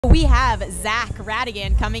we have Zach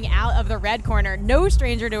Rhatigan coming out of the red corner. No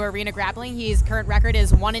stranger to arena grappling. His current record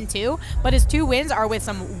is 1-2, but his 2 wins are with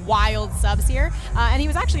some wild subs here. And he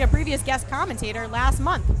was actually a previous guest commentator last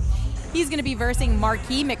month. He's going to be versing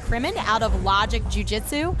Markee McCrimmon out of Logic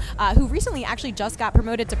Jiu-Jitsu, who recently actually just got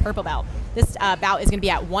promoted to purple belt. This bout is going to be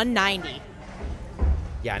at 190.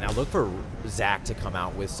 Yeah, now look for Zach to come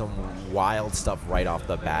out with some wild stuff right off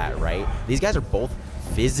the bat, right? These guys are both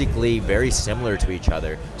physically very similar to each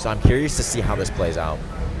other, so I'm curious to see how this plays out.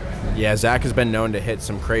 Yeah, Zach has been known to hit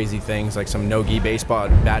some crazy things, like some no-gi baseball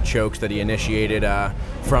bat chokes that he initiated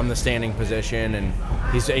from the standing position, and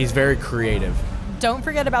he's very creative. Don't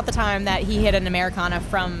forget about the time that he hit an Americana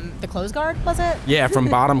from the close guard, was it? Yeah, from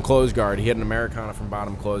bottom close guard. He hit an Americana from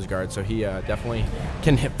bottom close guard, so he definitely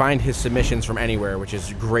can find his submissions from anywhere, which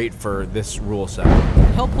is great for this rule set.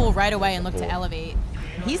 He'll pull right away and look to elevate.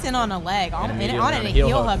 He's in on a leg, on a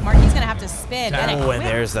heel hook. hook. Markee's going to have to spin. Oh, and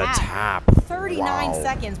there's the tap. 39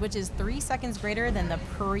 seconds, which is 3 seconds greater than the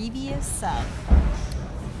previous sub.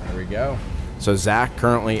 There we go. So Zach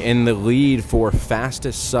currently in the lead for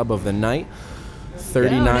fastest sub of the night.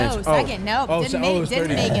 39. No, second. No, didn't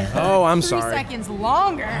make it. Oh, I'm 3 sorry. 3 seconds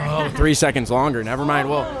longer. Oh, 3 seconds longer. Never mind.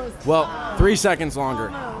 Well, 3 seconds longer.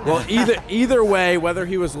 Well, either way, whether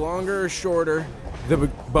he was longer or shorter, the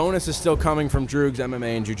bonus is still coming from Droog's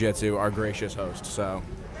MMA and Jiu-Jitsu, our gracious host. So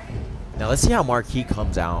now let's see how Markee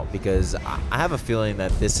comes out, because I have a feeling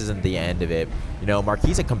that this isn't the end of it. You know,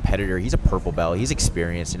 Markee's a competitor. He's a purple belt. He's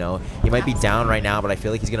experienced. You know, he might be down right now, but I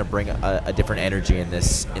feel like he's going to bring a different energy in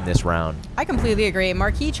this round. I completely agree.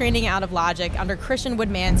 Markee training out of Logic under Christian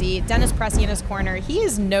Woodmansey, Dennis Pressey in his corner. He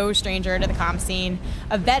is no stranger to the comp scene,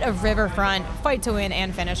 a vet of Riverfront, fight to win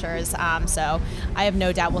and finishers. So I have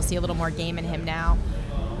no doubt we'll see a little more game in him now.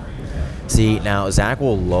 See, now Zach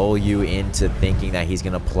will lull you into thinking that he's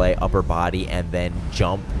going to play upper body and then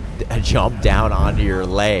jump down onto your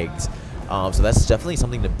legs. So that's definitely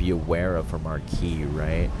something to be aware of for Markee,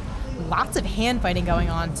 right? Lots of hand fighting going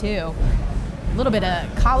on, too. A little bit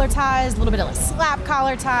of collar ties, a little bit of slap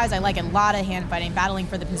collar ties. I like a lot of hand fighting, battling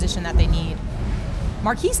for the position that they need.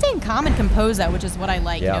 Markee staying calm and composed, though, which is what I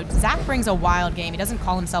like. Yeah. You know, Zach brings a wild game. He doesn't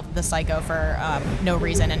call himself the psycho for no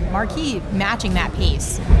reason, and Markee matching that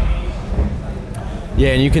pace.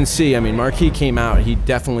 yeah, and you can see, I mean, Markee came out, he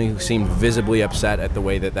definitely seemed visibly upset at the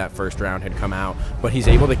way that first round had come out, but he's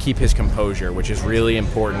able to keep his composure, which is really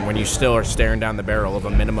important when you still are staring down the barrel of a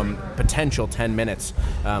minimum potential 10 minutes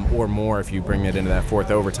or more if you bring it into that fourth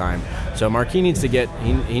overtime. So Markee needs to get,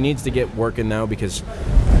 he needs to get working though, because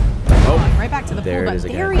right back to the pool, but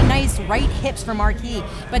very nice right hips for Markee.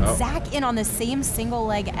 But Zach in on the same single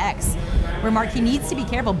leg X, where Markee needs to be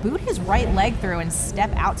careful. Boot his right leg through and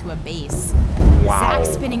step out to a base. Wow.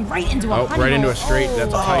 Zach spinning right into a honey right into hole. a straight.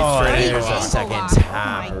 That's a tight straight. There's a second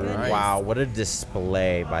tap. Oh my goodness. Wow, what a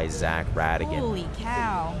display by Zach Rhatigan. Holy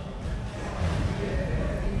cow.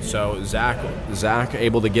 So Zach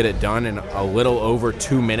able to get it done in a little over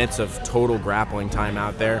 2 minutes of total grappling time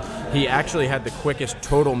out there. He actually had the quickest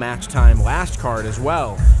total match time last card as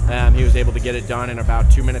well. He was able to get it done in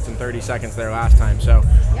about 2 minutes and 30 seconds there last time. So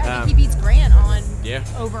yeah, I think he beats Grant on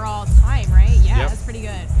overall time, right? Yeah, that's pretty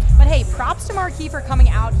good. But hey, props to Markee for coming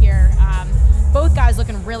out here. Both guys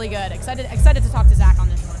looking really good. Excited to talk to Zach on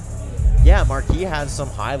this one. Yeah, Markee had some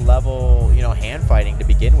high-level, you know, hand fighting to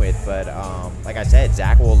begin with, but like I said,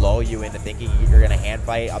 Zach will lull you into thinking you're going to hand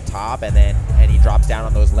fight up top, and he drops down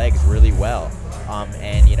on those legs really well.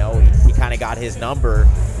 And you know, he kind of got his number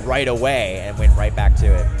right away and went right back to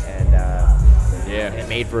it, and it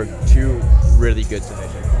made for 2 really good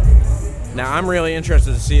submissions. now I'm really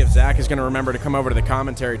interested to see if Zach is going to remember to come over to the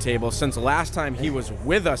commentary table, since last time he was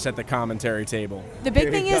with us at the commentary table. The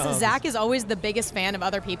big thing is Zach is always the biggest fan of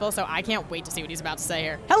other people, so I can't wait to see what he's about to say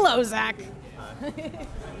here. Hello, Zach.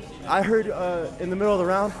 I heard in the middle of the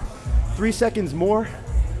round, 3 seconds more.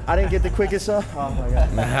 I didn't get the quickest up. Oh my God,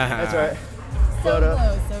 that's all right.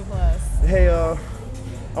 So close. Hey,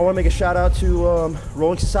 I want to make a shout out to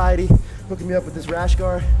Rolling Society hooking me up with this rash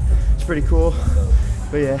guard. It's pretty cool.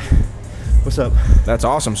 But yeah, what's up? That's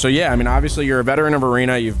awesome. So yeah, I mean, obviously you're a veteran of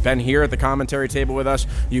arena. You've been here at the commentary table with us.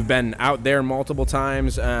 You've been out there multiple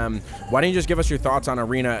times. Why don't you just give us your thoughts on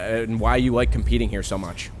arena and why you like competing here so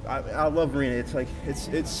much? I love arena. It's like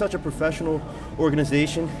it's such a professional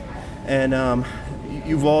organization, and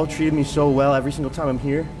you've all treated me so well every single time I'm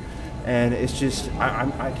here, and it's just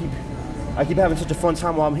I keep having such a fun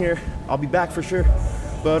time while I'm here. I'll be back for sure.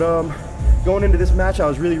 But going into this match, I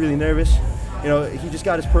was really nervous. You know, he just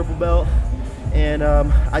got his purple belt, and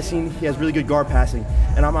I seen he has really good guard passing,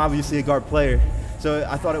 and I'm obviously a guard player, so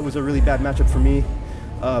I thought it was a really bad matchup for me.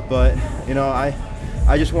 But you know, I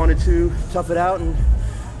I just wanted to tough it out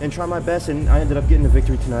and try my best, and I ended up getting the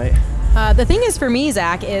victory tonight. The thing is for me,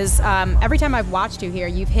 Zach, is every time I've watched you here,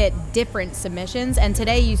 you've hit different submissions, and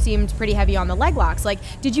today you seemed pretty heavy on the leg locks. Like,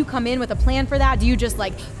 did you come in with a plan for that? Do you just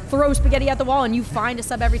like throw spaghetti at the wall and you find a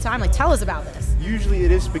sub every time? Like, tell us about this. Usually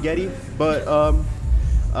it is spaghetti, but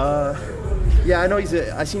yeah, I know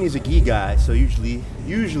I seen he's a gi guy, so usually,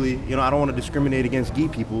 you know, I don't want to discriminate against gi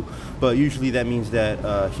people, but usually that means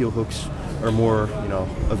that heel hooks are more, you know,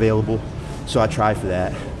 available. So I try for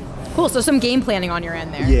that. Cool, so some game planning on your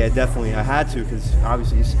end there. Yeah, definitely. I had to, because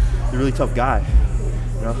obviously he's a really tough guy.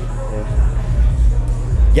 You know?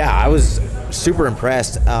 Yeah, I was super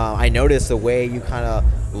impressed. I noticed the way you kind of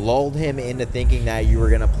lulled him into thinking that you were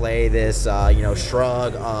going to play this, you know,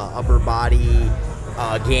 shrug, upper body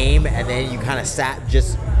game, and then you kind of sat,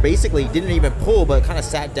 just basically didn't even pull, but kind of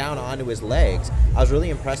sat down onto his legs. I was really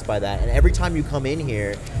impressed by that. And every time you come in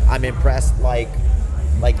here, I'm impressed, like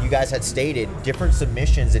you guys had stated, different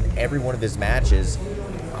submissions in every one of his matches.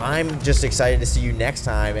 I'm just excited to see you next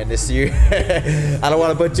time and to see you. I don't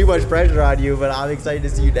want to put too much pressure on you, but I'm excited to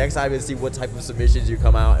see you next time and see what type of submissions you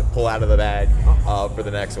come out and pull out of the bag for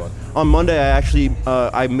the next one. On Monday, I actually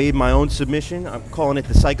I made my own submission. I'm calling it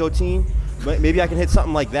the Psycho Team. Maybe I can hit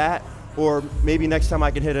something like that, or maybe next time I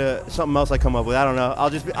can hit something else I come up with. I don't know.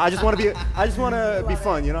 I just want to be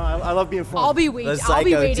fun. You know, I love being fun. I'll be waiting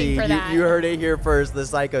for that. You heard it here first. The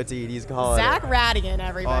Psycho Team. He's calling Zach Rhatigan,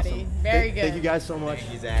 everybody. Awesome. Very good. Thank you guys so much.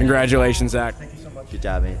 Thank you, Zach. Congratulations, Zach. Thank you so much. Good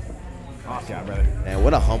job, man. Awesome job, brother. Man,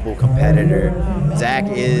 what a humble competitor. Zach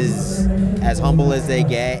is as humble as they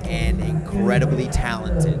get and incredibly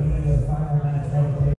talented.